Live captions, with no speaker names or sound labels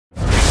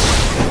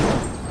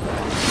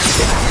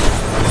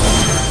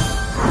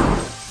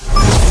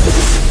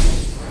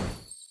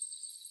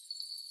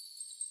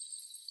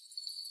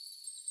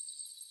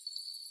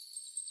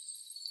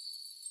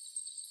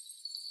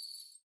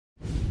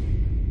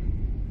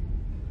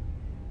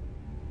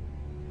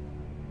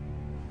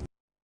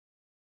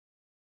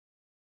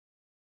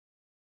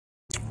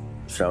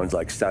Sounds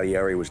like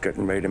Salieri was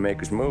getting ready to make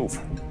his move.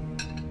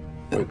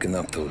 Working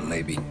up to it,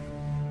 maybe.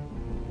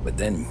 But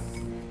then,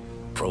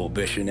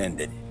 Prohibition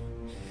ended,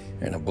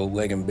 and the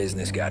bootlegging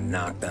business got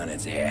knocked on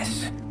its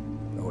ass.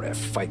 Oh, that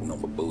fighting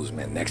over booze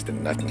meant next to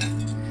nothing.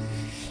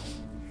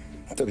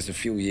 It took us a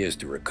few years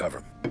to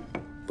recover.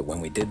 But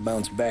when we did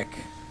bounce back,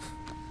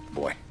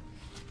 boy,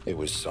 it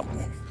was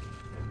something.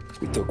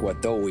 We took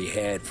what dough we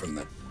had from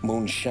the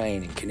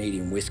moonshine and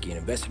Canadian whiskey and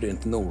invested it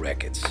into new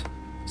rackets.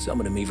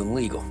 Some of them even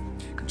legal.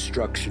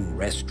 Construction,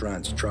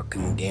 restaurants,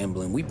 trucking,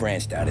 gambling. We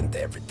branched out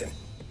into everything,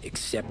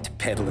 except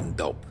peddling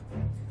dope.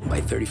 And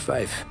by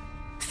 35,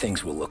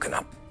 things were looking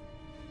up.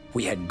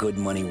 We had good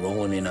money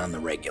rolling in on the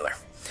regular.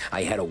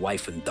 I had a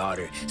wife and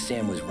daughter.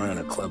 Sam was running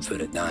a club for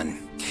the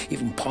Don.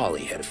 Even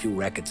Paulie had a few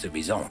rackets of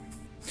his own.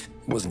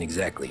 He wasn't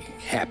exactly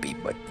happy,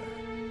 but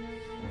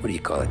what do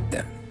you call it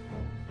then?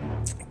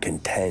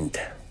 Content.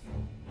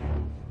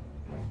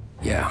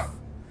 Yeah,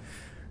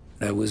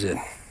 that was it.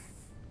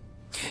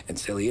 And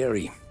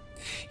Salieri,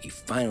 he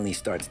finally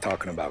starts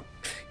talking about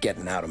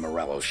getting out of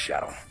Morello's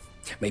shadow.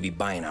 Maybe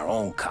buying our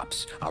own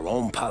cops, our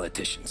own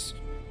politicians.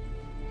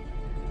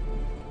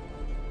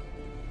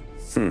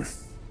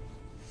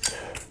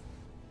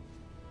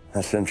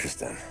 That's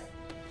interesting.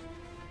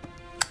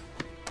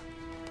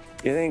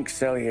 You think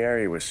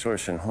Salieri was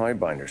sourcing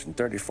highbinders in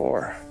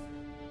 34?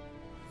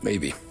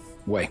 Maybe.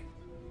 Why?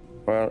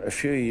 Well, a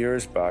few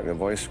years back, the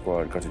Vice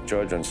Squad got a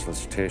judge on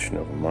solicitation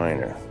of a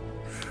minor.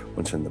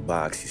 Once in the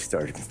box, he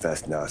started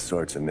confessing all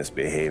sorts of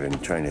misbehaving,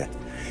 trying to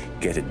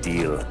get a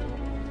deal.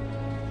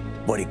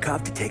 But he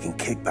copped to taking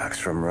kickbacks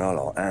from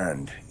Morello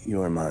and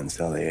your man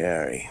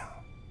Salieri.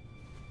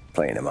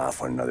 Playing them off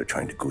one another,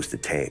 trying to goose the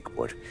take.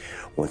 But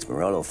once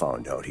Morello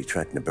found out, he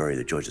threatened to bury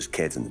the judge's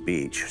kids on the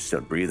beach.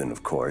 Still breathing,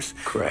 of course.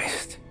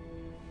 Christ.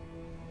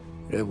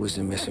 That was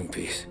the missing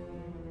piece.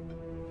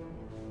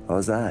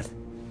 How's that?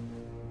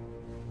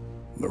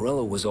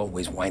 Morello was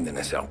always winding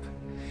us up.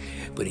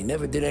 But he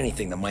never did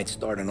anything that might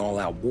start an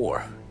all-out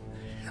war.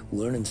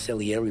 Learning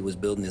Salieri was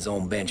building his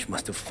own bench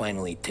must have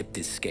finally tipped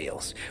his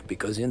scales.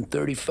 Because in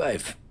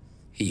 35,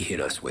 he hit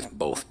us with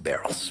both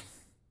barrels.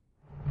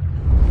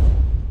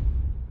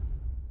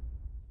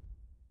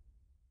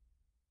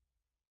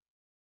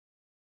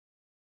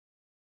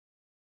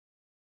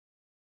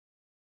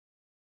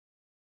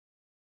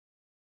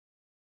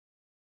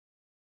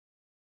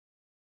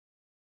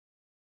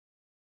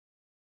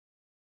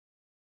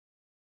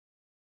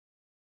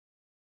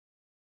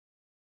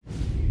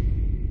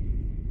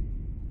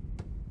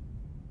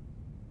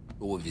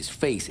 With his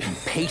face and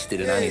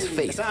pasted it on his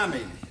face.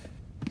 Tommy.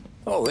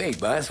 Oh, hey,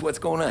 boss, what's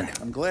going on?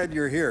 I'm glad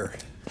you're here.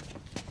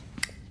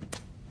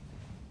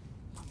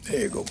 There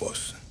you go,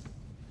 boss.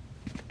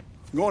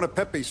 I'm going to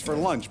Pepe's for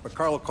lunch, but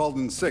Carlo called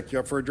in sick. You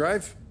up for a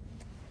drive?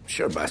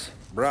 Sure, boss.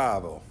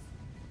 Bravo.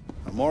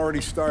 I'm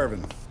already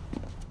starving.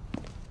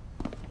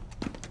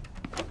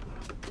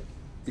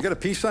 You got a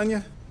piece on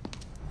you?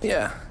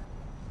 Yeah.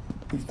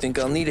 You think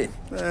I'll need it?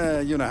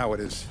 You know how it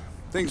is.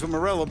 Things with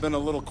Morello have been a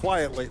little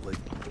quiet lately.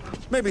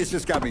 Maybe it's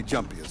just got me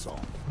jumpy, is all.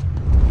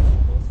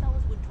 Those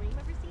fellas would dream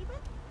of receiving?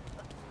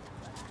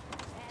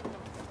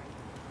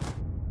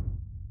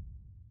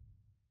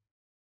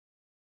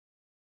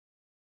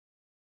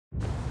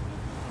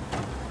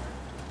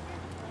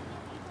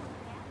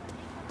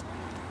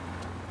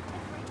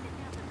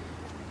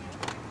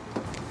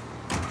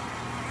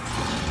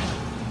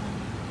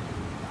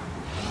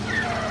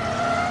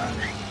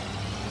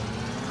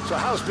 So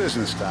how's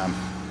business, Tom?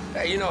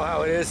 Hey, you know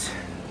how it is.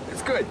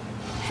 It's good.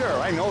 Sure,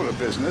 I know the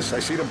business. I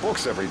see the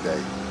books every day.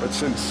 But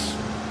since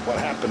what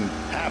happened,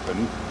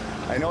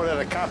 I know that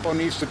a capo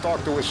needs to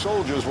talk to his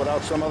soldiers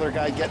without some other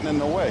guy getting in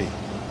the way.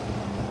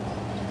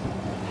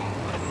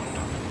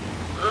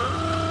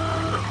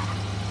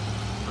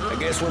 I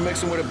guess we're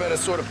mixing with a better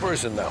sort of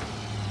person now.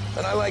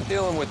 And I like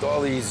dealing with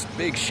all these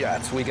big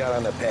shots we got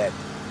on the pad.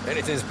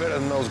 Anything's better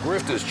than those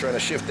grifters trying to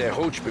shift their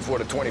hooch before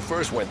the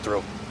 21st went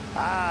through.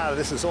 Ah,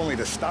 this is only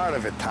the start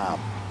of it,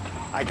 Tom.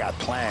 I got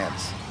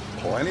plans.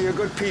 Plenty of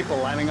good people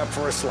lining up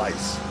for a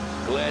slice.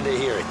 Glad to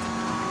hear it.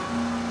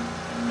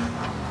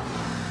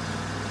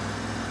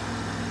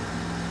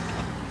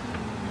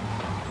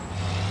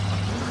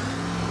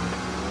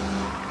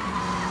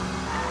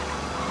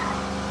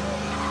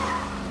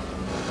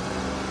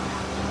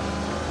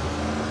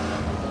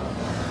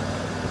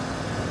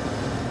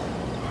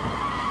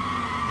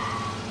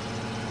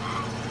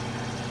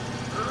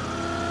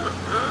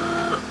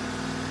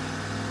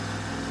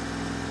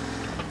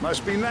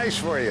 Must be nice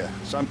for you.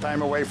 Some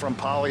time away from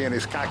Polly and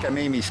his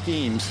cockamamie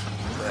schemes.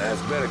 That's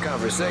better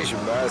conversation,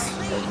 boss.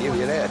 I'll give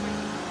you that.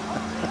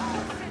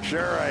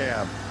 Sure I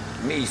am.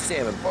 Me,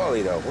 Sam, and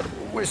Paulie, though,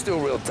 we're still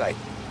real tight.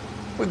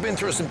 We've been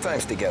through some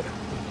times together.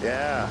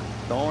 Yeah,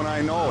 don't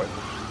I know it.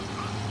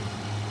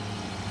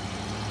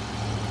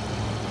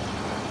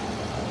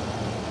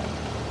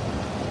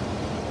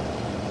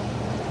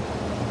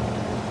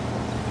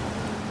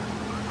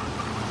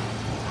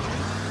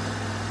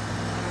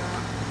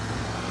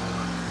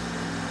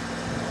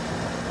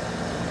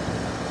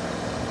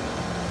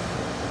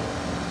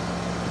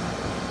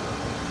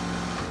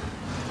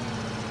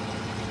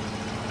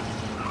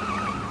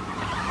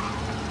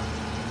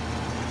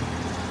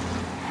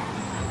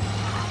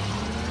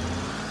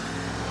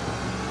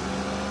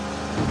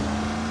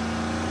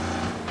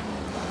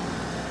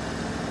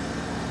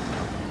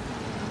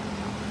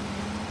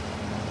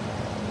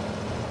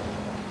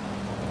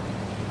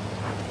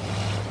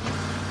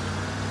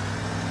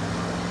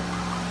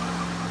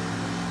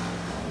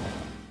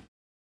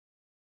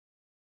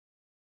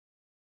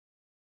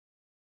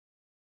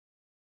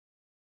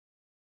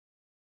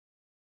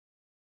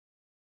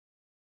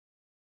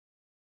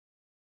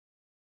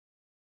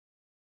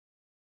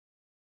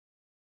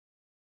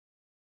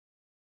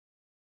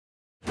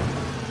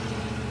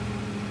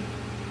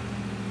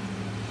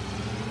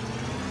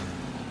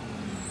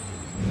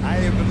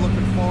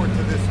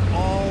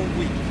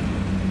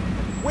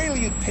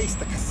 taste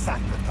the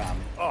casaca, Tom.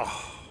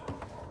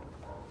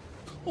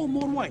 Oh,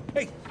 more wine.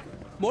 Hey,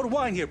 more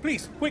wine here,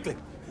 please, quickly.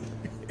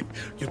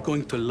 You're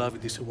going to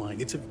love this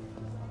wine. It's a...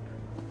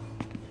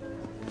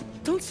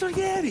 Don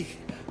Salieri!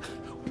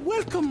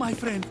 Welcome, my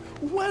friend.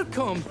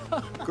 Welcome.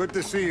 Good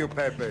to see you,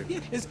 Pepe.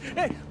 Yes.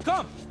 Hey,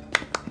 come.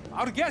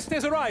 Our guest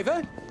has arrived,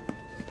 eh?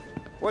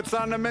 What's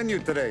on the menu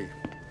today?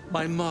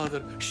 My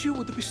mother, she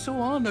would be so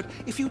honored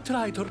if you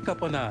tried her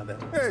caponata.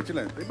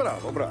 Excelente.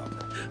 Bravo, bravo.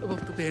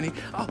 Molto bene.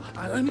 Oh,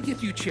 let me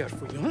get you a chair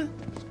for you,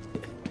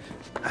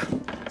 huh?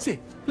 See,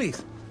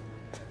 please.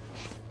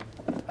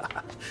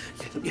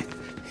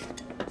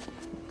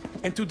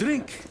 And to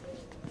drink,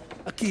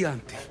 a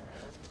Chianti.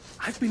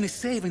 I've been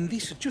saving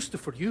this just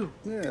for you.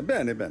 Yeah,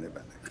 bene, bene,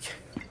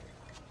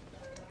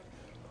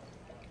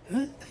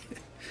 bene.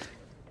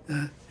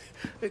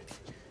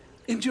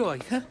 Enjoy,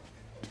 huh?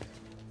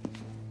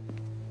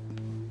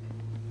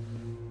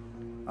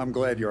 I'm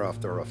glad you're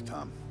off the roof,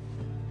 Tom.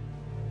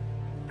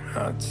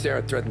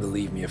 Sarah threatened to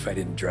leave me if I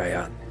didn't dry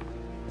out.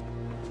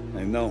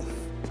 I know.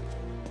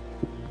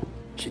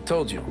 She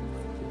told you.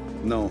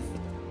 No.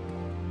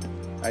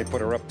 I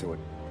put her up to it.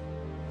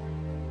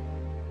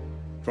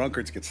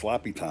 Drunkards get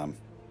sloppy, Tom.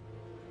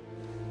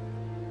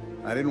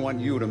 I didn't want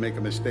you to make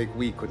a mistake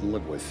we couldn't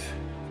live with.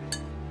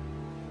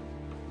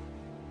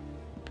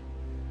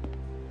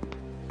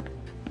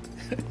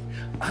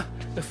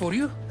 For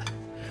you?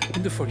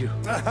 And for you.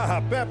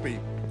 Pepe,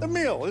 the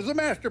meal is a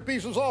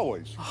masterpiece as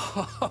always.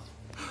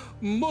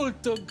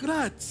 Molto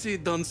grazie,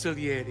 Don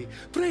Salieri.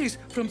 Praise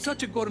from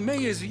such a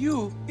gourmet as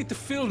you, it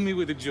filled me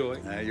with joy.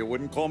 You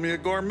wouldn't call me a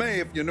gourmet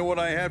if you knew what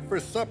I had for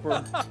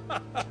supper.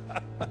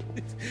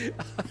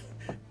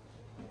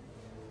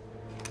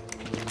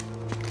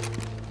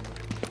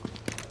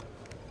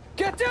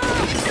 Get down!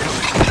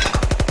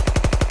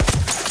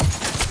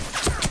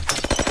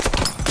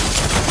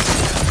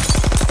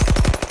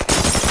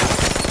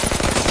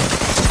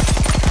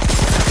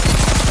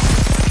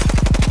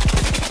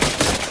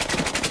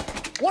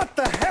 What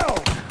the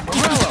hell?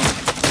 Morello!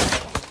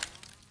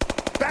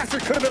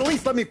 Bastard could have at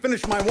least let me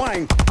finish my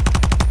wine.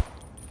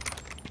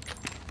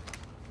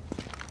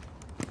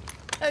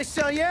 Hey,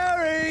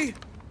 Salieri!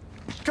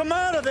 Come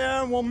out of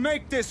there and we'll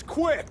make this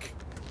quick.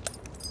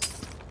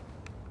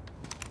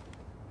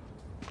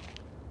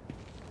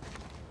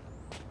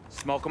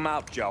 Smoke them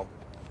out, Joe.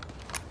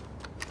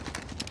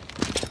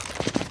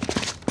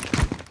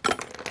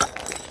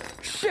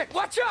 Shit,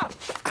 watch out!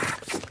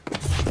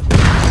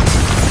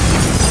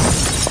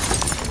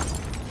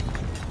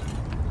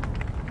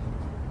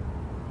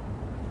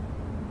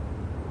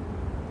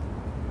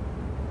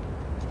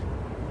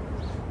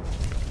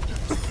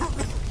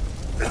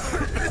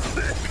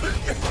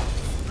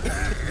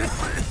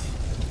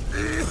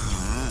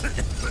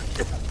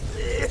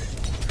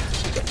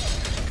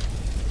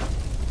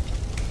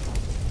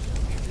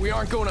 We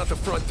aren't going out the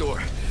front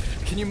door.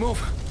 Can you move?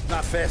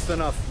 Not fast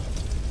enough.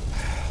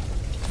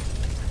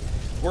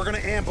 We're gonna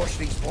ambush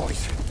these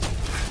boys.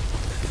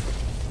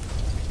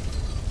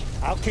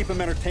 I'll keep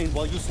them entertained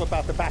while you slip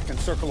out the back and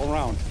circle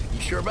around.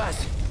 You sure,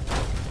 boss?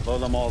 Blow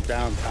them all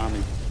down,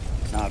 Tommy.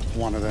 Not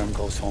one of them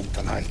goes home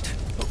tonight.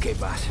 Okay,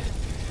 boss.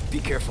 Be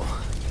careful.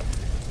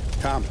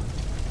 Tom,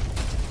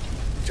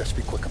 just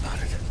be quick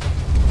about it.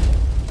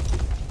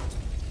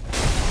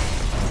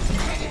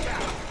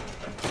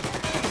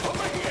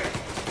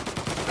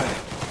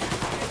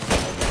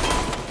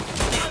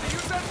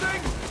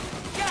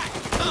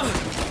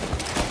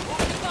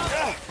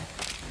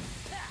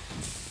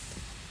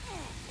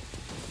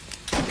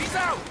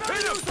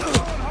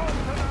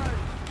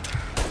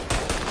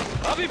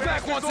 I'll be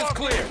back once it's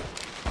clear.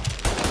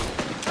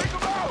 Take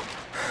him out!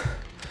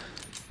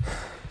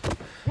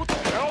 What the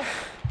hell?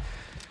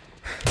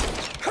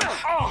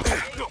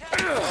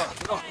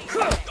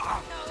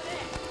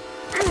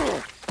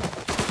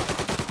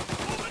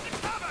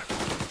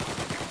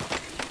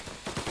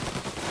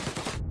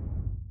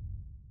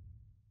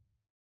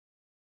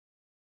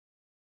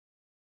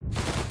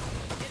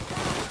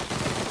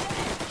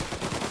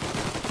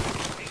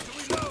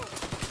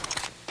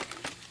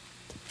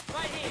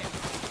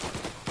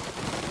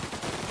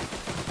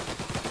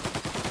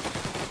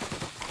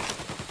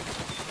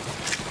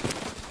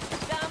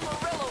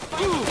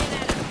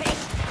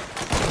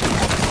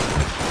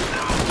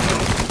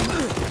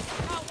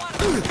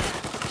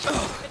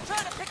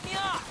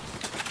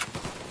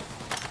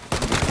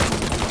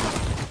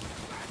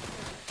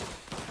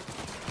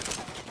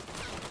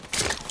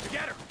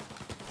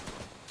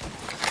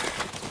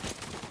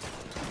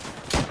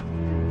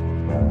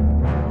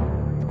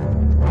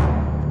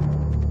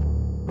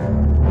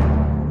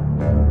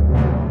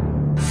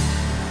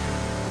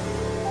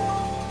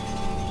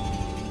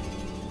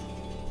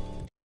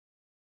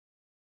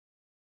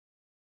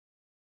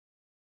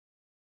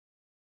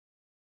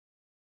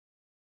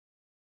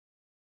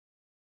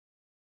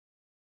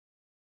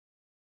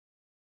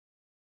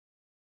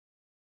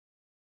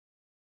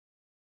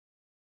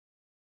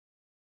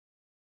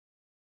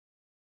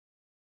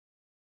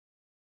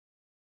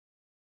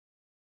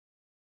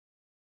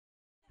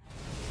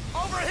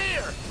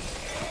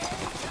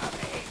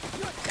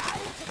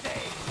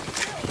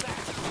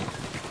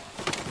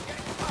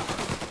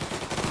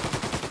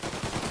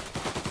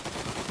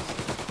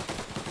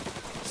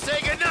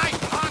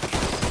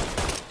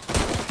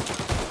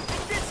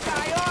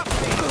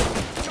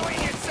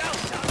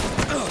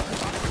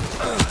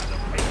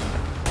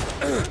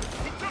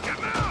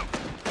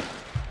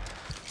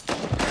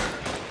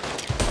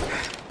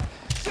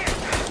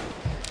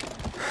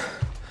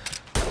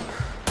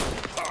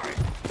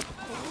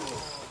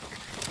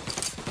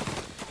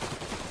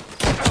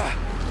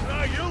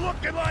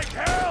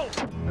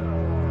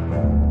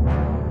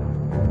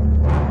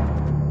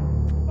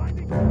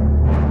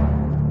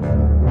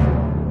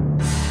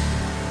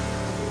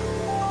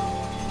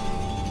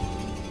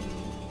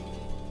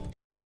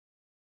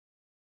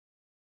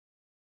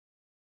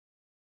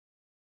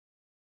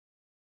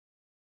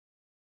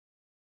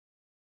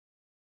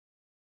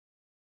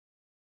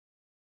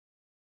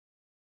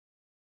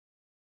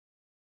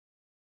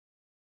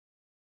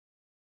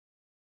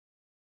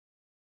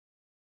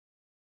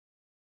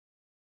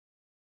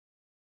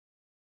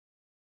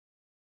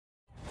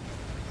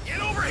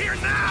 over here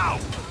now!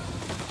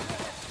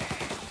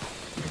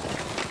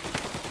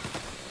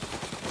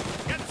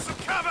 Get some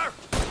cover!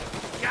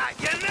 Got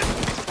you in this?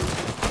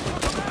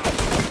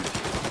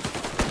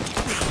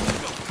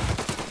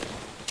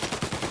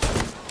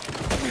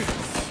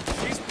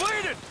 He's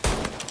bleeding!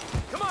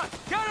 Come on,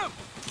 get him!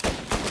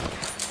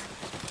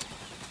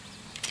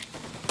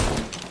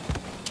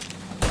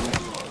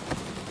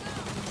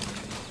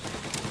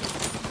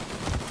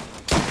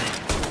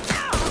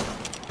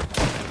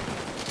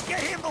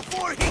 Get him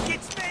before he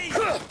gets me!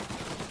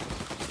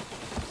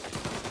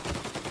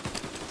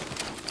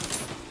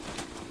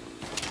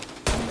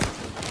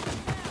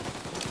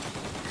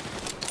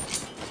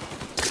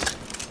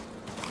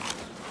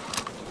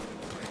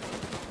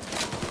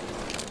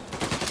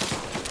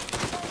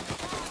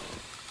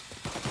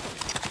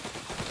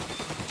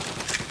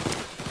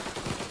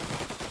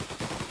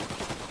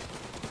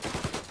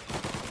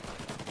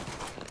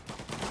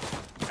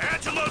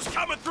 Angelo's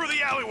coming through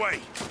the alleyway!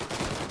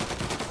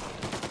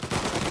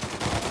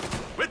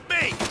 With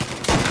me!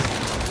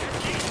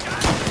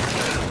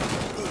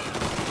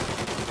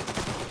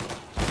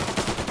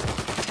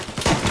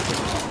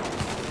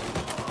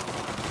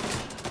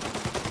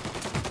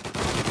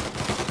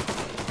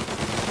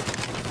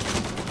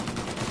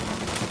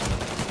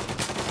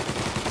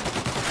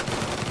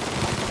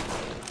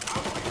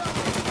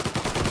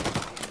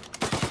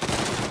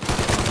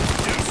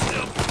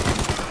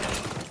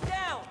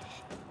 Down.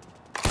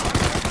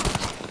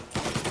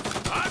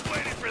 I'm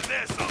waiting for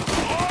this a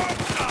long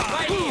time!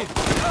 Right here.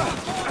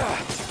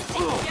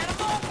 Get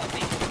him off of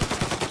me.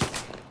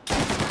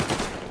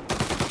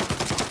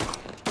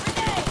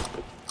 Grenade.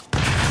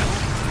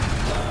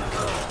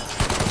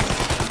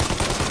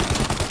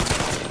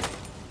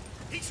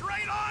 He's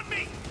right on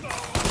me!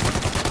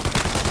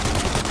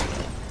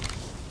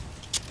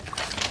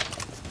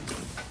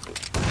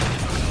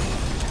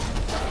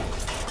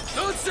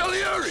 Don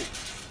Salieri!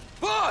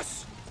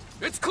 Boss!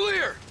 It's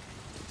clear!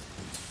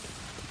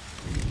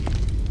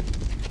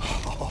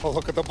 Oh,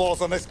 look at the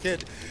balls on this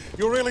kid.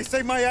 You really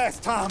saved my ass,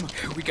 Tom.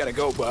 We gotta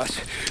go, boss.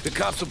 The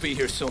cops will be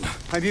here soon.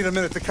 I need a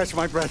minute to catch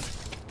my breath.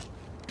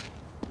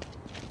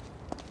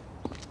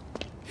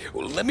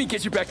 Well, let me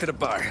get you back to the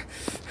bar.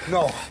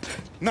 No,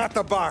 not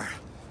the bar.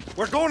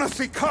 We're going to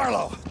see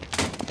Carlo.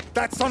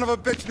 That son of a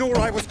bitch knew where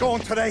I was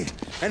going today,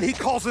 and he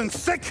calls in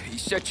sick. He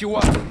set you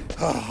up.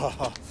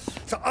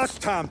 To us,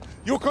 Tom,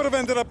 you could have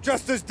ended up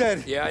just as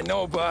dead. Yeah, I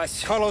know,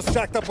 boss. Carlo's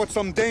jacked up with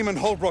some dame in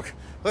Holbrook.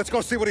 Let's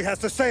go see what he has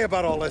to say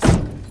about all this.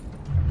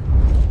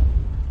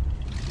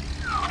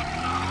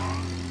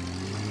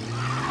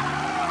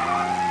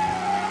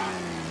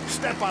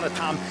 Step on it,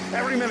 Tom.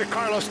 Every minute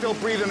Carlo's still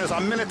breathing is a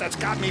minute that's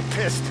got me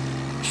pissed.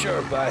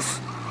 Sure, boss.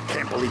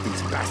 Can't believe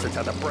these bastards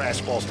had the brass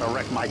balls to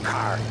wreck my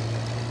car.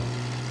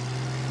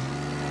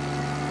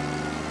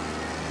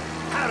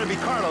 Had to be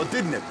Carlo,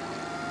 didn't it?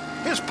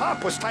 His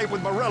pop was tight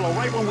with Morello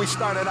right when we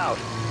started out.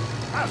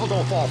 Apple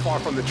don't fall far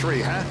from the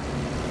tree, huh?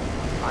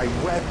 I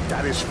wept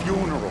at his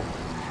funeral.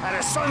 At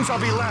his sons, I'll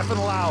be laughing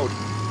loud.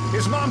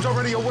 His mom's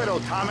already a widow,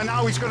 Tom, and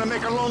now he's gonna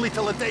make her lonely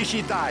till the day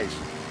she dies.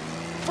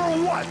 For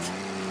what?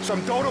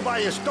 Some dough to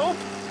buy his dope?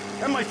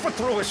 And my foot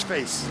through his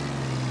face.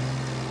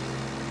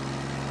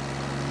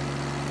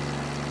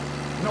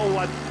 You know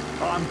what?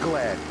 I'm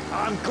glad.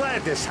 I'm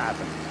glad this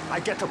happened. I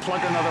get to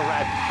plug another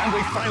rat, and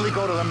we finally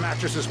go to the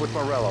mattresses with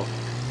Morello.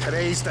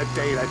 Today's the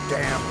day the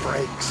dam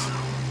breaks.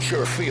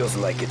 Sure feels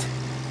like it.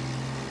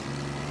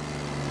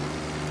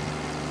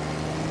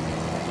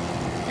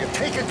 You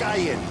take a guy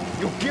in,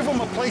 you give him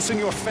a place in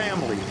your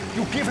family,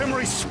 you give him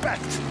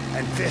respect,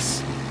 and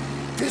this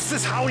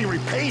is how he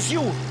repays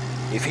you?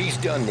 If he's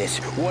done this,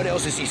 what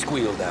else has he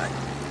squealed on?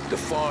 The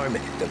farm,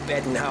 the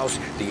betting house,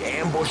 the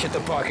ambush at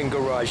the parking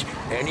garage,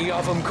 any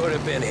of them could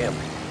have been him.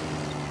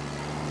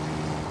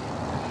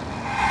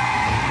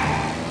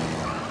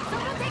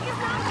 Someone take his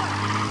number.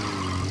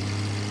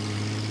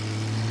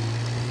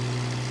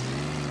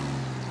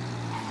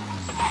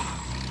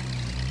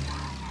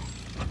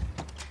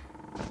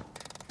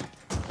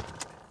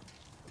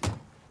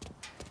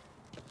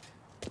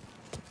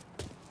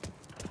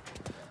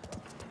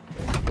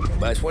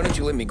 Boss, why don't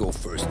you let me go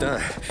first, huh?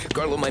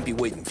 Carlo might be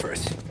waiting for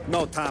us.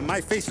 No, Tom,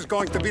 my face is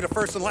going to be the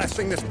first and last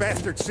thing this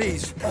bastard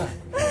sees. What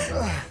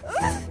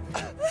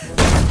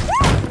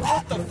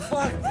the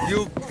fuck?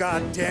 You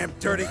goddamn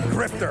dirty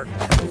grifter.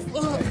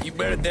 You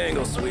better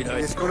dangle,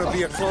 sweetheart. It's gonna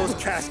be a closed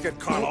casket,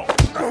 Carlo.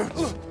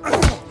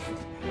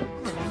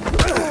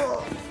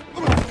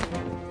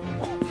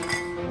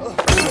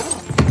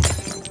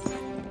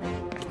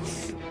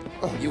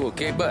 You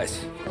okay,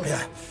 boss?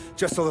 Yeah,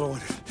 just a little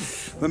one.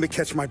 Let me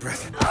catch my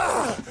breath.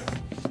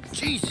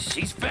 Jesus,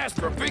 he's fast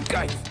for a big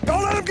guy.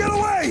 Don't let him get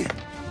away!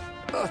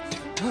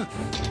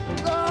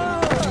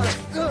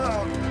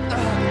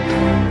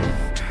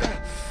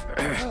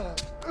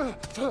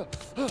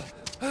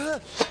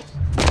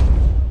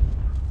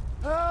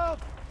 Help!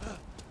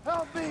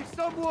 Help me,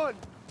 someone!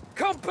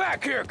 Come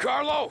back here,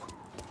 Carlo!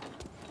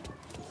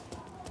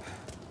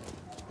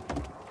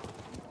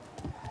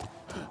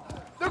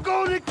 They're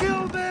going to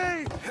kill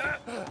me!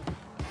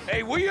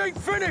 Hey, we ain't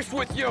finished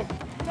with you!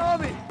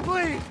 Tommy,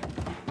 please!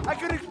 I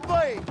can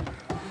explain!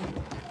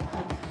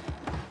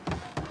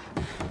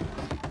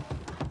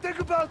 Think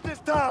about this,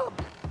 Tom!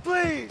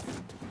 Please!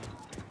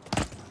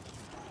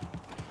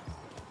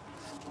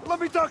 Let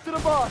me talk to the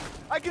boss!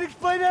 I can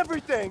explain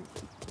everything!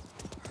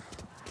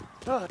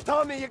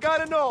 Tommy, you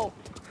gotta know!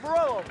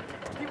 Morello,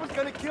 he was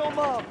gonna kill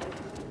Mom!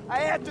 I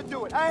had to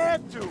do it! I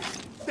had to!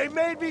 They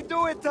made me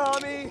do it,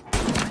 Tommy!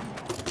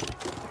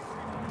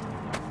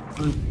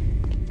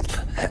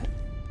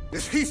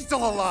 Is he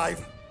still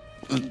alive?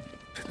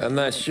 I'm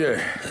not sure.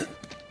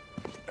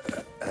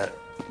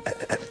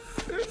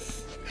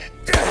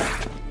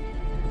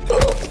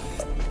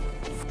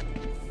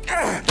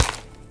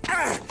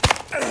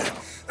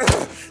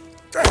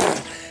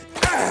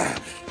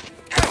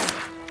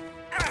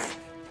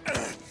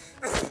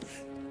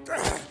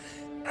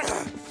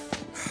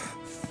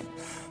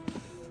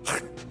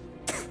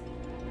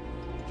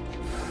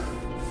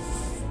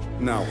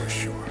 Now we're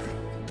sure.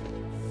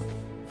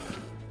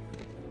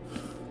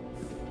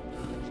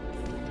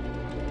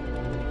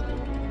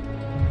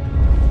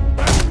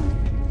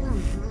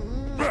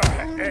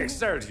 Hey,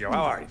 Sergio,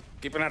 how are you?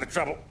 Keeping out of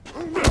trouble?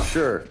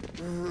 Sure.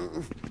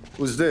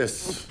 Who's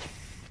this?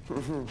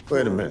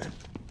 Wait a minute.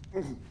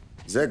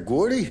 Is that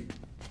Gordy?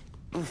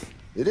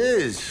 It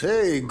is.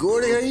 Hey,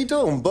 Gordy, how you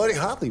doing, buddy?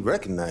 Hardly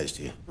recognized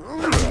you.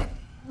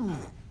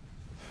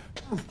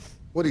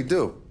 What'd he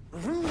do?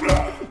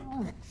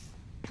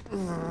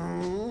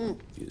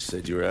 You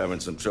said you were having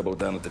some trouble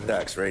down at the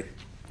docks, right?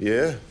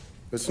 Yeah?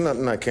 It's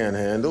nothing I can't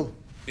handle.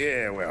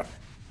 Yeah, well,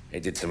 I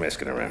did some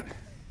asking around.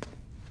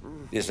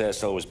 This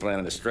asshole was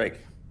planning a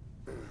strike.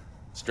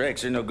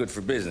 Strikes are no good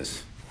for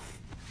business.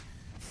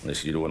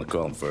 Unless you don't want to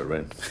call him for it,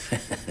 right?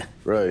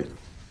 Right.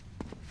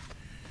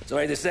 So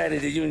I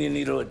decided the union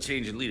needed a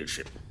change in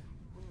leadership.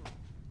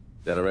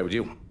 Is that all right with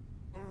you?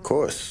 Of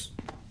course.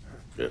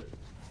 Good.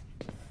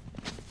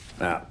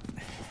 Now,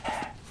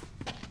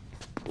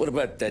 what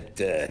about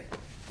that,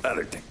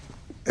 other thing?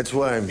 That's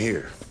why I'm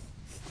here.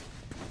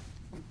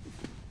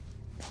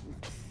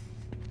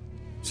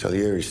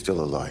 Salieri's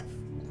still alive.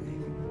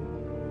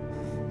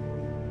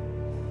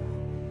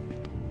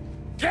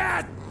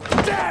 God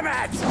damn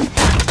it!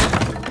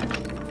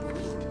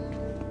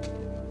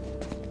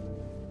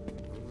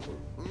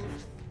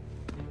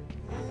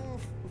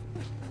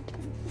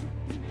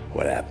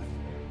 What happened?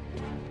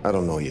 I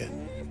don't know yet.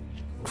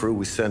 Crew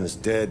we sent is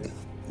dead.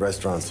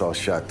 Restaurant's all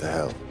shot to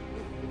hell.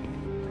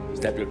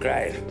 Stop your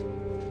crying.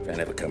 Trying to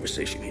have a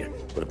conversation here.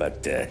 What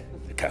about, the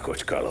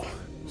cockroach Carlo?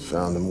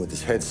 Found him with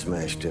his head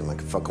smashed in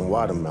like a fucking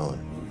watermelon.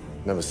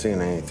 Never seen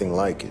anything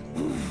like it.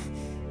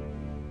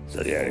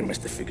 So yeah, he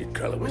must have figured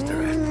Carlo was the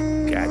rat.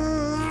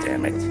 God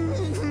damn it.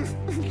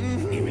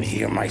 Can't even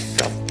hear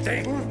myself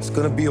think. It's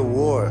gonna be a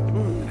war.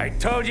 I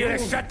told you to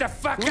shut the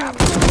fuck up!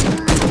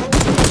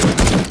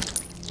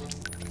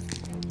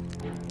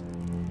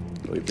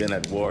 We've been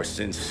at war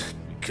since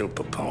we killed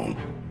Papone.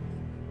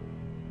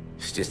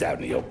 It's just out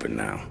in the open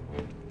now.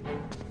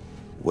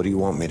 What do you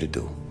want me to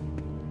do?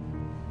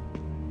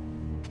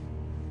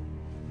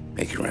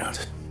 Make your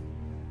rounds.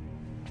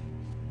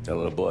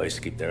 Tell the boys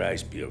to keep their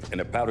eyes peeled and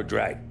their powder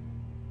dry.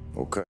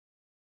 Okay.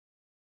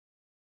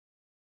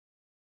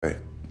 Hey,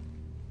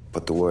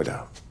 put the word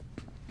out.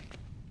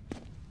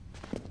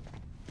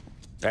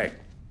 Hey.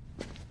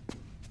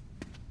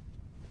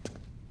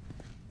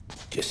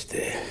 Just,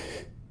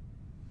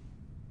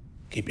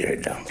 keep your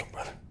head down, little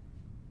brother.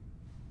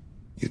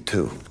 You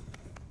too,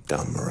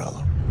 Don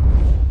Morello.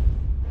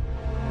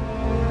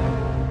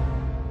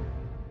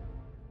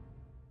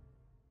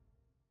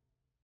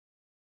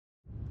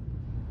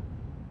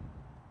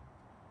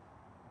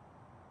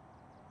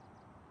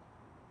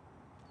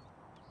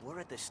 We're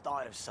at the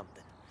start of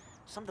something.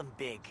 Something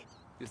big.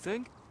 You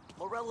think?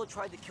 Morello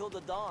tried to kill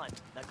the Don.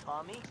 Not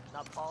Tommy,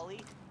 not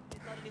Paulie,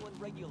 not anyone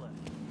regular.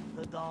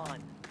 The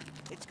Don.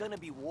 It's gonna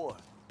be war.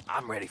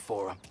 I'm ready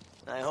for him.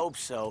 I hope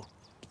so.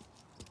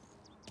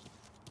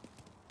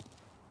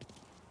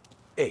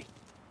 Hey,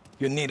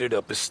 you're needed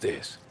up the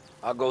stairs.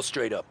 I'll go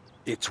straight up.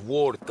 It's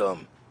war,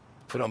 Thumb.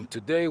 From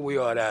today, we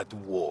are at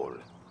war.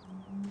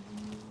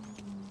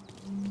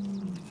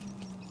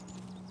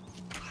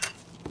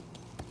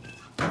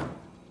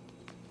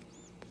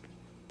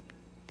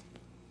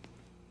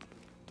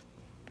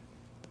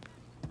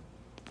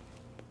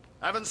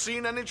 Haven't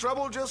seen any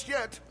trouble just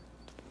yet.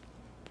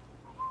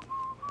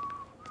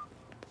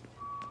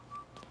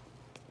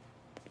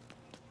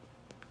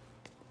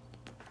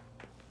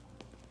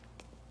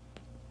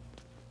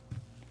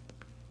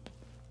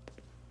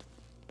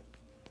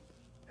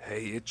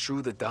 Hey, it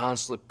true the Don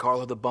slipped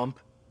Carlo the bump?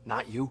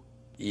 Not you?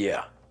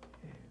 Yeah.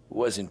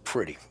 Wasn't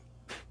pretty.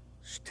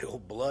 Still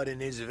blood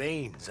in his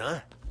veins, huh?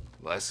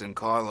 Less than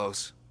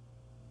Carlos.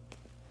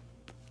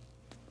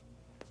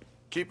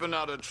 Keeping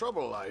out of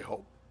trouble, I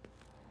hope.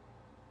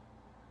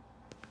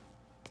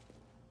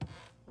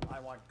 I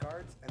want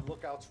guards and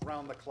lookouts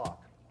round the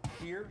clock.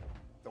 Here,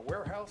 the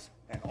warehouse,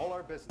 and all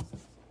our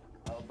businesses.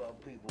 How about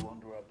people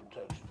under our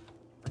protection?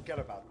 Forget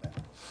about that.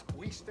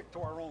 We stick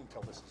to our own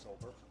till this is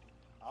over.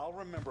 I'll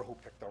remember who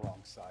picked the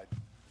wrong side.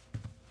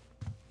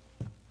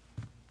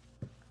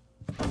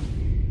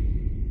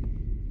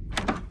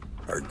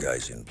 Our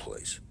guy's in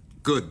place.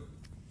 Good.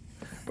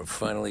 We're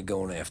finally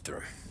going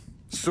after him.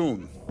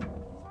 Soon.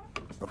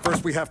 But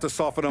first we have to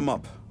soften him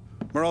up.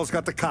 Morello's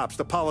got the cops,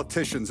 the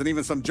politicians, and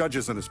even some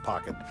judges in his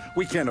pocket.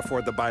 We can't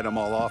afford to bite them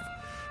all off,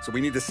 so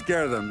we need to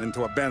scare them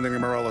into abandoning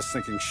Morello's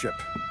sinking ship.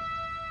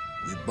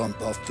 We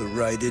bump off the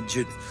right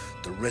idiot,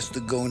 the rest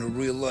are going to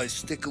realize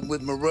sticking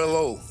with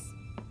Morello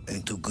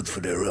ain't too good for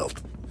their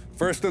health.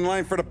 First in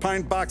line for the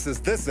pine box is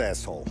this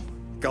asshole,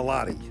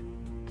 Galati.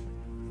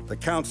 The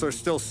counselor's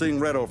still seeing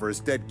red over his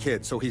dead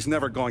kid, so he's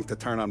never going to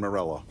turn on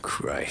Morello.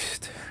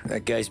 Christ.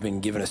 That guy's been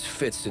giving us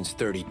fits since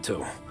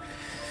 32.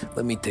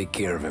 Let me take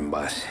care of him,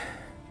 boss.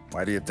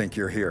 Why do you think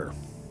you're here?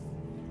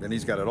 Then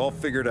he's got it all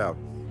figured out.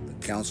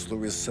 The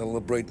counselor is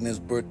celebrating his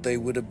birthday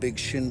with a big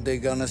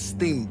shindig on a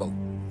steamboat.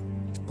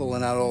 He's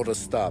pulling out all the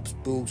stops,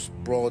 booze,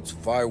 broads,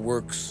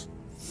 fireworks.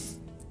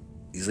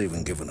 He's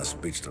even giving a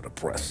speech to the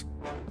press.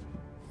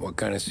 What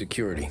kind of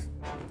security?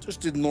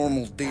 Just in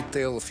normal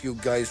detail, a few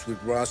guys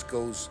with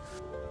Roscoe's.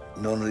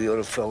 None of the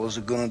other fellas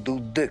are gonna do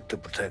dick to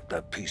protect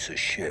that piece of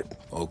shit.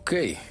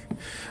 Okay.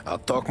 I'll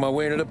talk my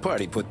way into the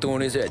party, put two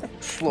in his head.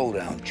 Slow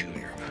down,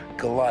 Junior.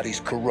 Galati's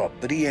corrupt,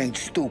 but he ain't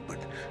stupid.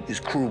 His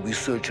crew be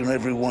searching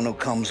everyone who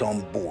comes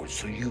on board,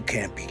 so you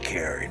can't be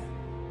carried.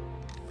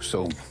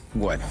 So,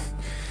 what?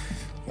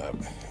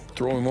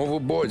 Throw him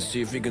overboard,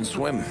 see if he can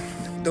swim.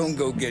 Don't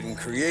go getting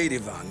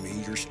creative on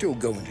me. You're still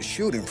going to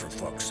shoot him, for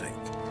fuck's sake.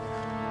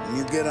 When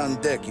you get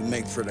on deck, you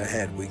make for the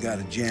head. We got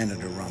a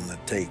janitor on the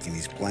take, and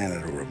he's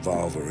planted a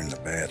revolver in the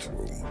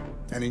bathroom.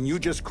 And then you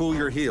just cool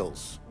your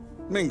heels.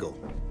 Mingle.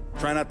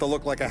 Try not to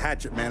look like a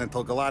hatchet man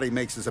until Galati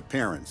makes his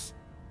appearance.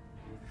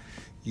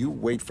 You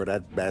wait for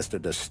that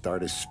bastard to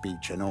start his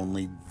speech, and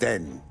only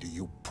then do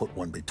you put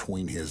one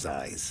between his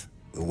eyes.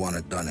 We want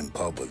it done in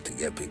public to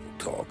get people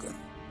talking.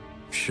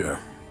 Sure.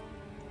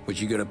 But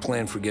you got a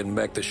plan for getting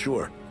back to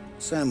shore?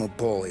 Sam and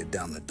Paulie are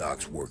down the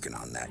docks working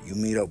on that. You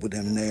meet up with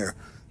them there,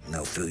 and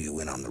they'll fill you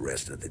in on the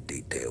rest of the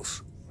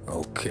details.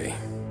 Okay.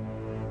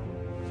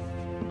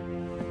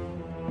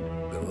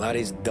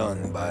 Galati's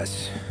done,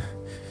 boss.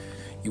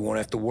 You won't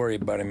have to worry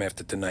about him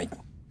after tonight.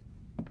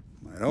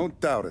 I don't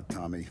doubt it,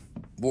 Tommy.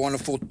 Buona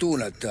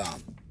fortuna,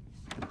 Tom.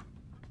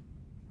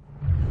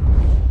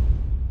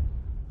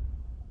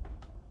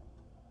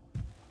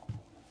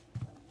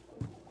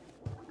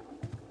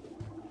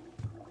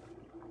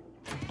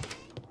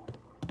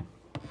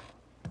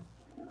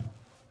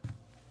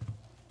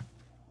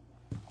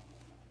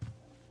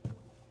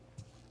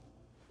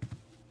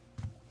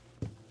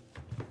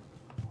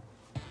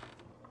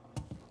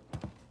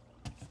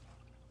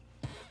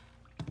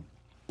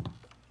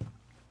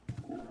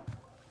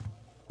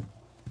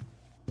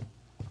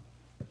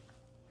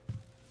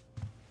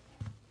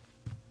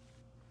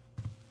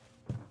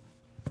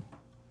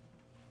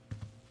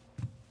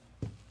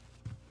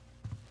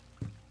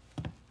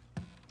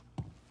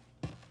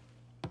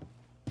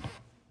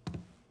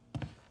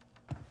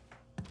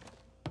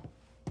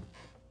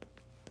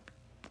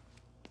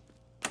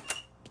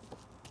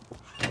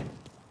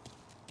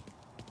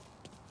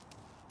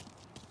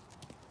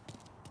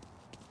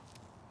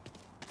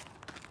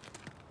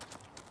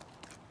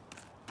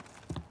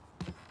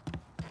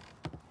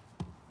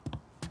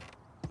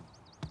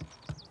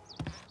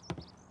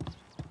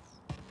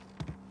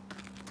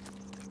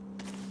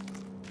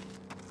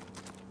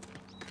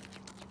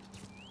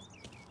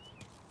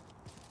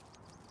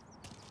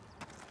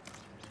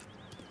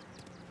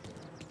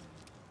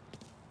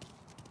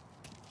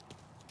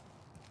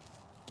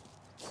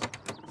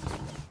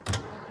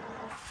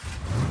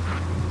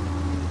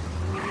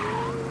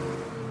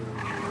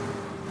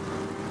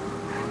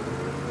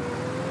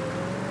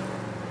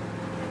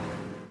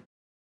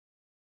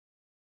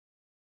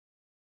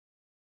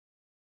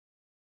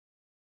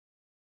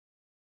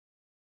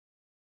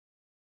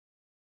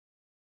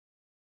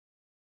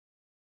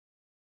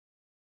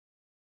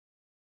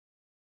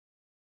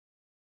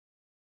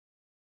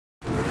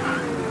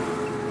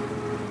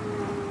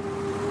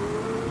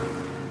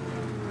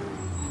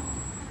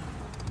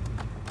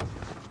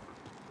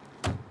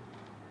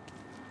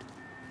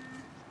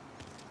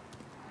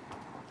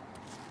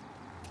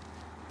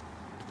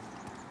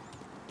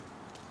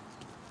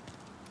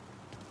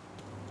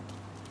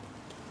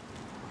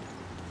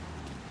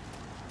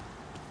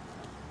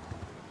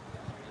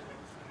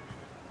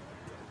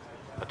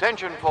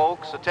 Attention,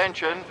 folks,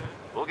 attention.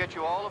 We'll get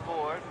you all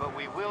aboard, but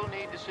we will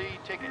need to see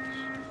tickets.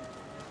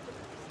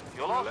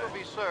 You'll also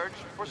be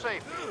searched for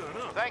safety.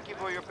 Thank you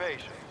for your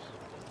patience.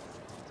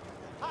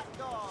 Hot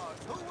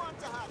dogs! Who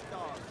wants a hot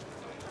dog?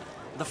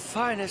 The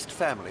finest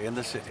family in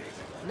the city.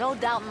 No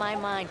doubt in my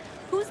mind.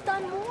 Who's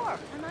done more?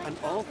 And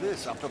all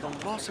this after the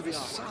loss of his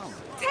son.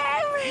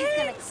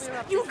 Terrence!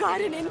 You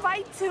got an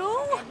invite too?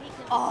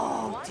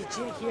 Oh, did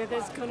you hear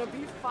there's gonna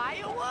be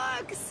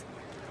fireworks?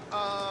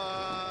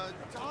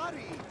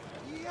 Dottie,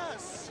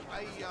 yes,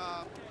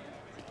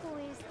 Who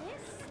is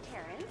this,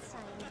 Terrence?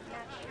 I'm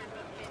not sure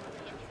we've been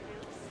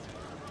introduced.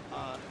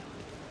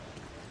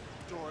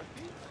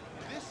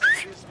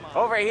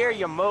 Over here,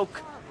 you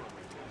mook.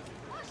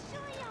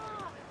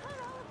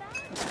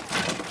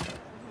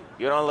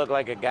 You don't look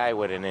like a guy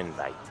with an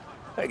invite.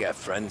 I got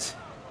friends,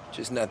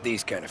 just not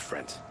these kind of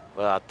friends.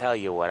 Well, I'll tell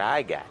you what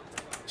I got.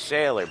 A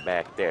sailor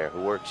back there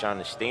who works on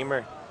the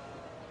steamer.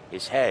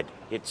 His head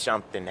hit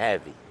something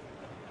heavy.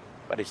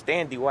 But his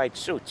dandy white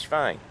suit's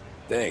fine.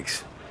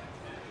 Thanks.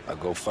 I'll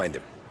go find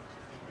him.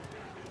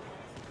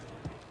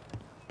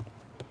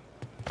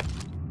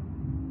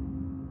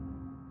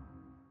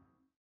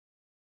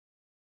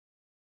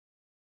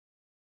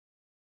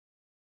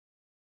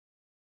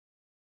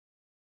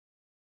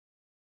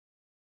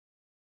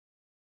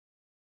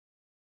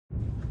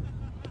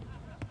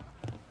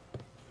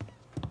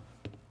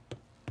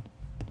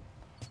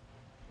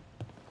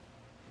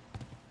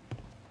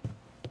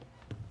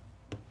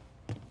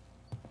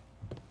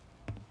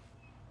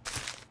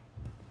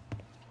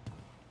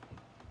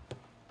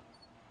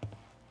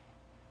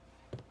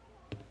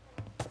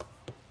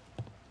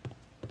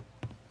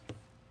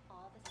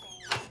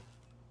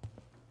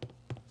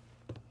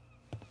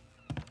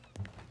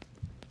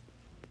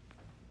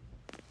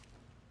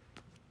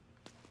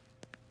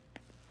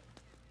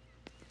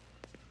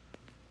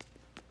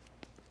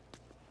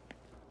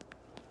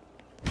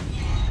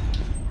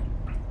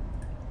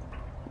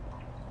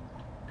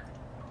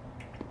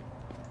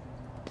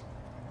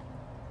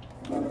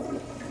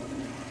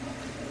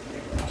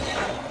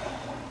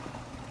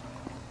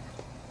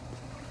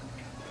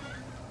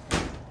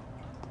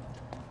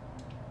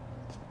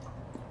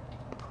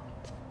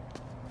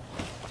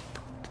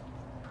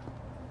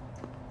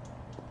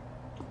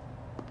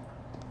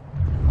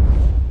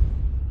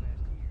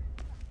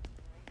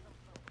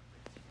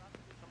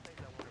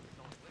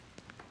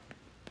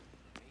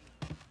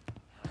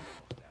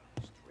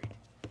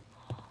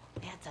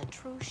 That's a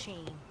true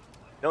shame.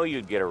 Know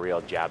you'd get a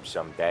real job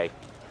someday.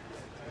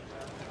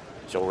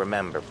 So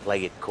remember,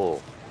 play it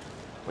cool.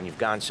 When you've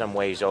gone some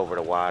ways over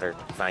the water,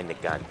 find the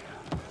gun.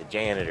 The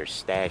janitor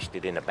stashed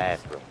it in the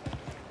bathroom.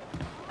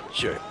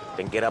 Sure.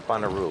 Then get up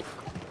on the roof.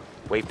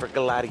 Wait for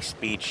Galati's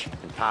speech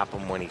and pop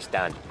him when he's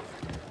done.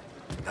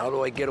 How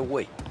do I get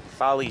away?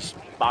 Follies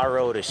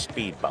borrowed a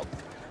speedboat.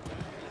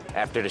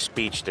 After the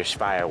speech, there's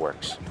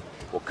fireworks.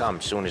 We'll come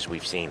soon as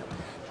we've seen them.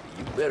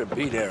 You better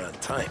be there on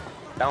time.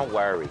 Don't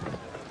worry.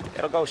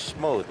 It'll go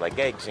smooth like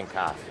eggs and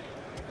coffee.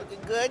 Looking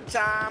good,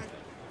 Tom.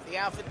 The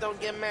outfit don't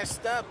get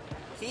messed up.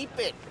 Keep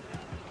it.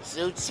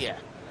 Suits ya.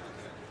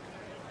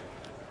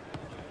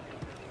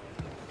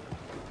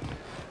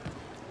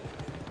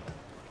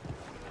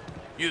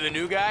 You the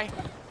new guy?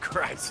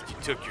 Christ, you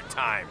took your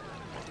time.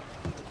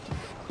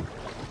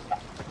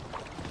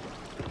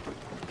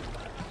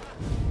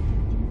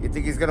 You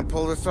think he's gonna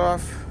pull this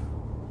off?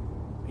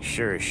 He's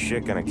sure as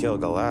shit gonna kill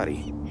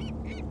Galati.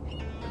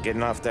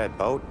 Getting off that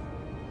boat?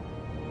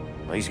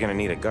 Well, he's gonna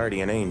need a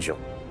guardian angel.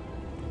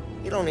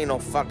 You don't need no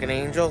fucking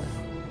angel.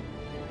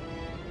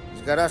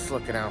 He's got us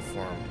looking out for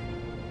him.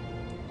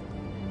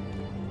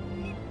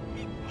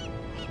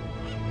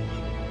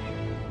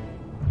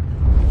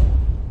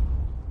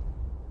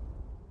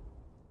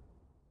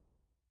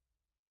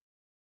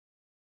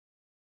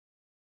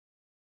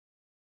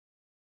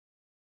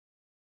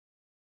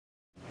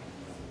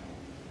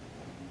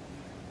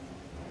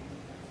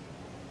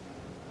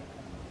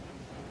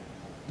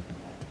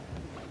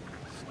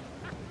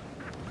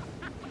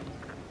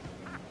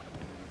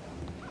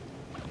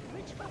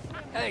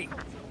 Hey,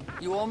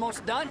 you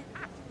almost done?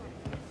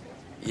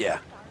 Yeah.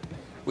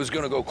 Was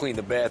gonna go clean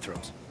the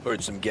bathrooms.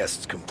 Heard some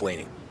guests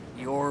complaining.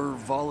 You're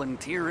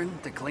volunteering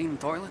to clean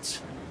toilets?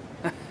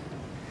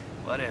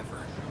 Whatever.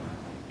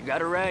 You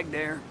got a rag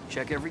there.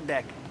 Check every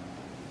deck.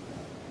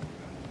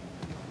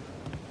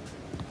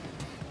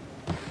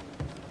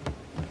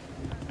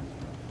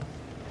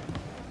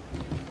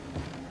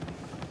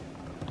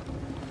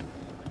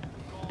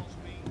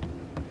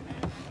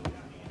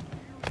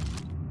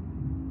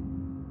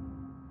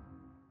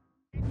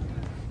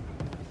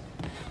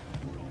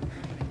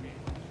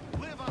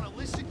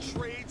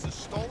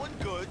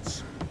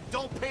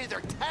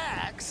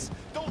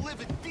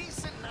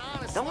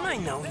 Don't I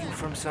know you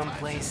from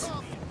someplace?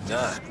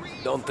 Nah,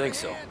 don't think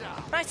so.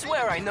 I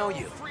swear I know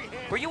you.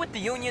 Were you at the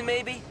Union,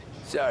 maybe?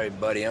 Sorry,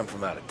 buddy, I'm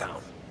from out of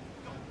town.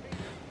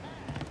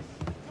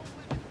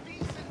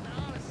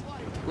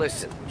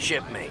 Listen,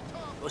 shipmate,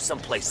 go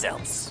someplace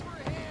else.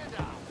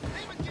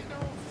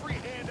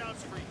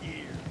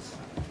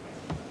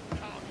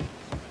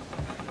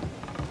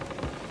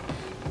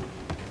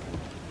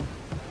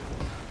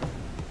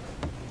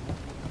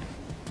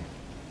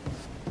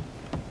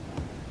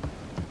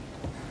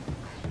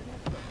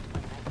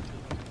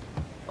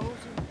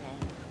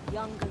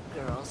 Younger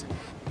girls,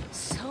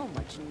 so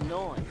much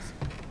noise.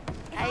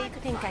 I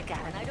think I got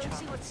it. I don't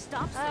see what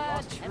stops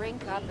them.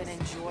 Drink up and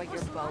enjoy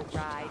your boat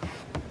ride.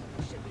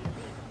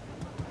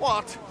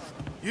 What?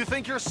 You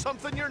think you're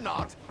something you're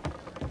not?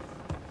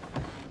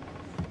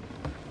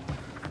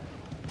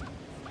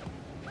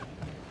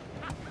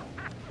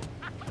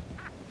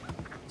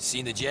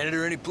 Seen the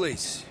janitor any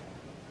place?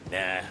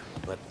 Nah,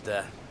 but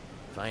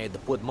if I had to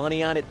put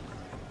money on it,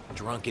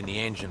 drunk in the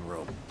engine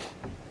room.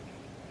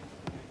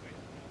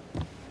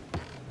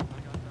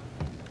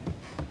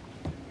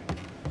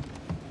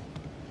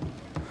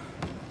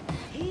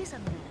 He's a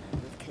man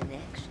with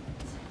connections.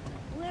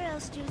 Where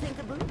else do you think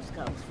the booze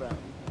comes from?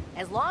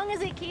 As long as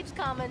it keeps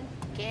coming,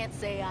 can't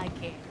say I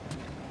care.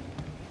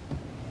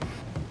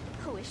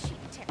 Who is she,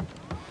 Terry?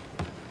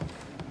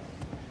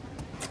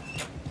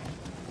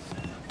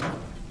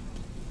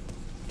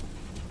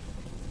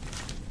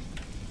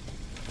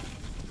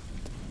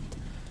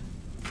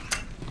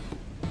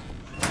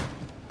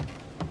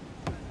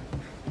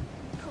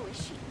 Who is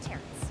she,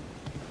 Terrence?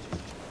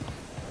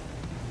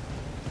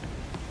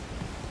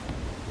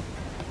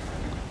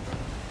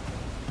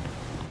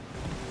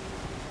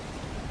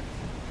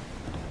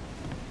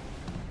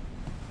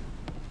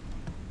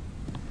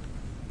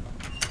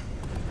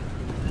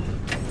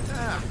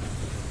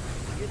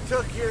 You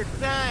took your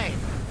time.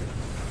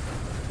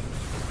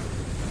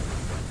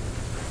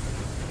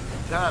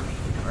 Tommy,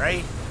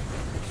 right?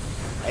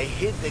 I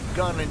hid the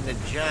gun in the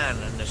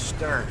John on the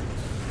stern.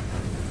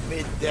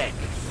 Mid-deck.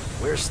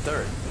 Where's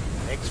third?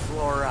 Next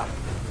floor up.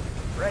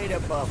 Right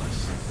above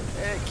us.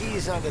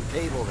 Key's on the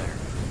table there.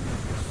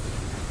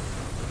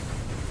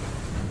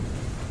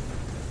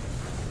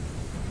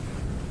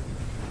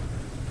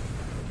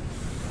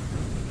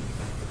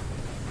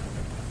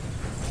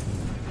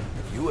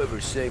 If you ever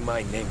say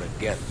my name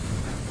again,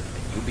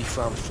 you'll be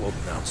found floating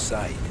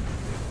outside.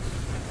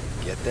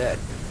 Get that?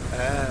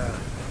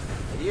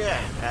 Yeah,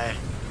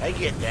 I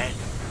get that.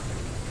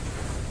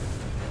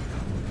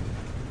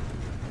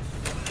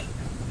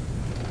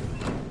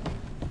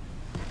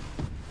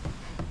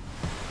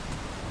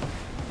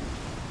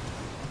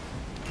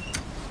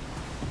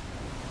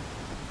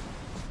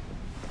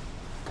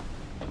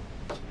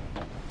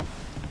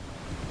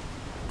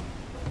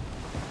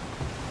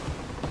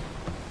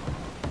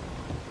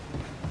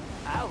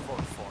 I'll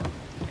vote for him.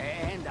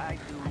 And I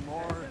do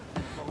more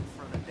than vote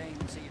for the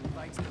dames he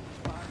invites to his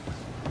parties.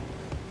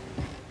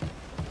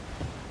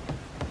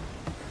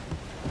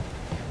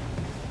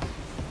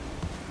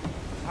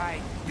 I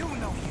do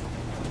know you.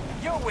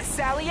 You're with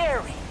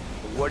Salieri.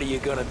 What are you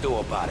gonna do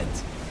about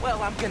it?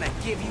 Well, I'm gonna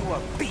give you a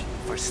beat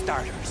for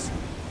starters.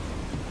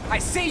 I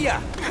see ya!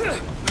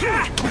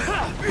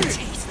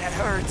 Jeez, that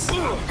hurts.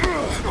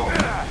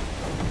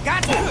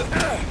 Got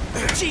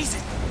you!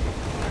 Jesus!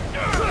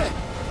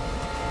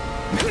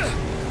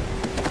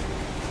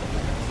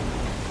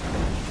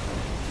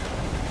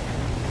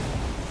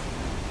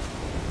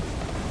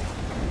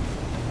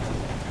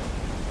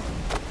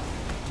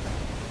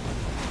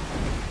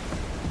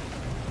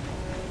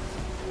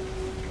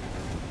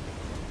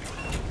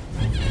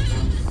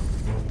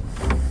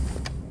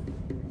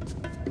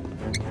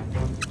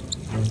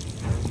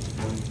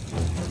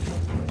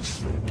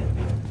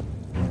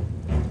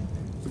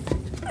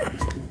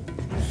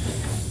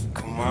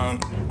 Come on.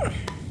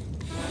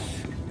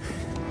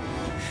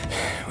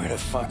 Where the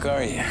fuck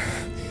are you?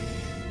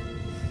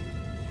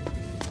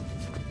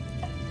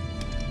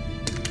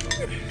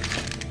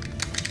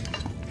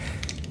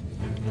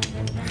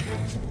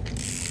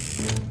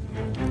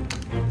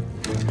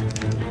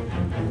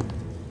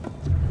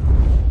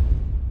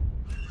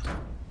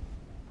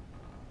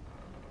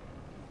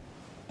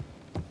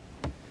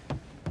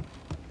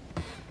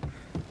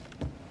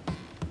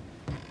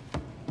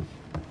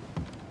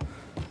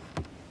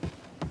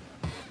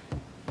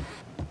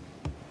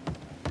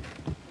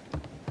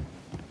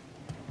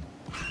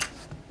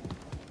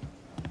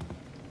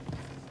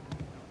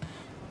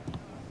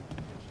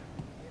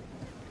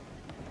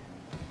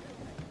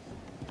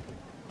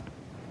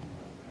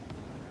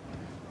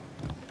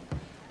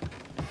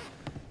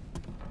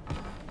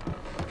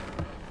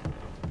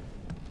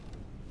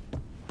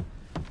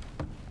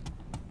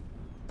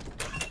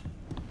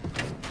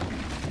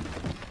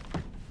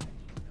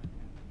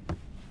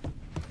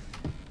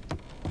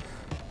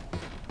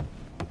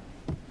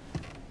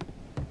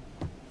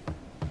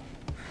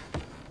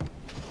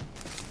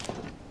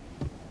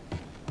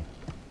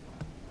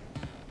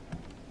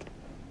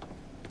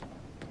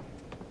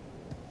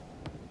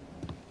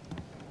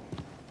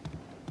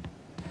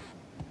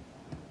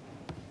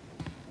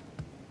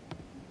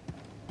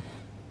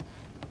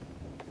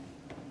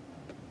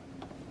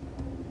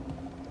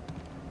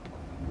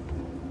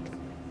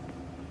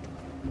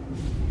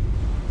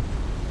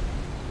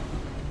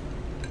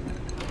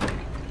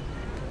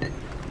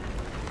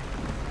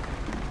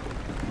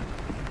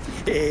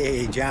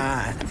 Hey,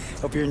 John.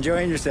 Hope you're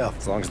enjoying yourself.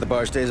 As long as the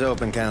bar stays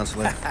open,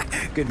 counselor.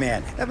 Good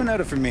man. Have a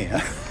note from me,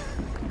 huh?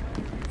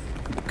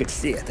 Good to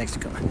see you. Thanks for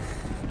coming.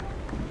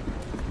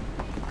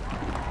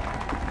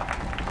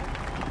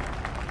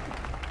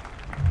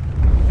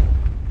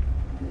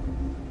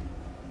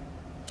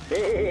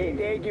 Hey,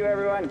 thank you,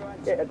 everyone.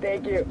 Yeah,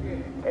 thank you.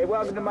 Hey,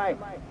 welcome to my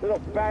little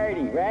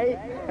party, right?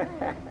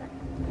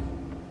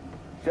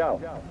 So,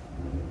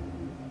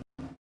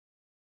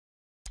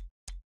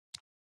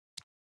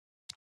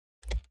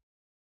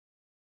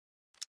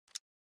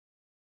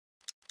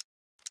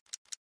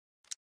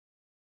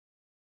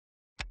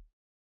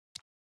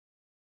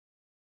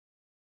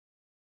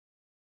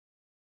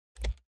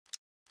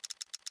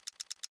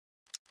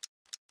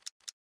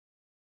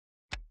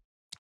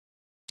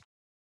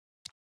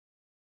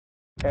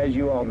 As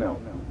you all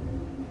know,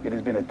 it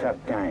has been a tough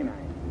time.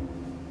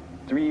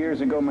 3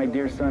 years ago, my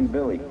dear son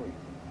Billy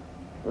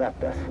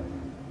left us.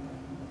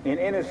 An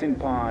innocent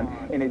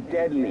pawn in a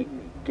deadly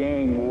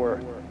gang war.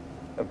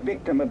 A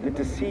victim of the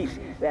deceased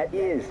that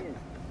is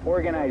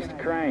organized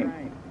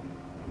crime.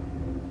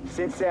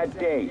 Since that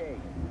day,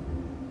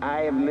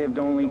 I have lived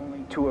only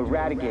to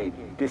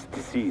eradicate this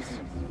decease.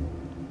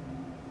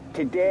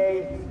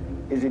 Today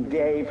is a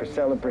day for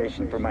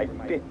celebration for my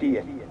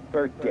 50th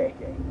birthday.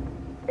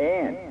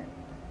 And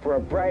for a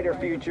brighter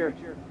future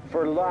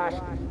for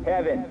Lost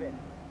Heaven.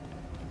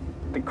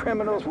 The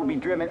criminals will be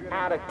driven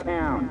out of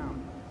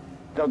town.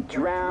 They'll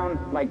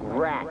drown like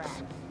rats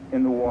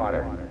in the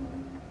water.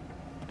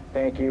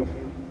 Thank you.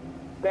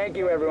 Thank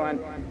you, everyone.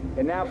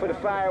 And now for the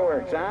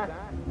fireworks, huh?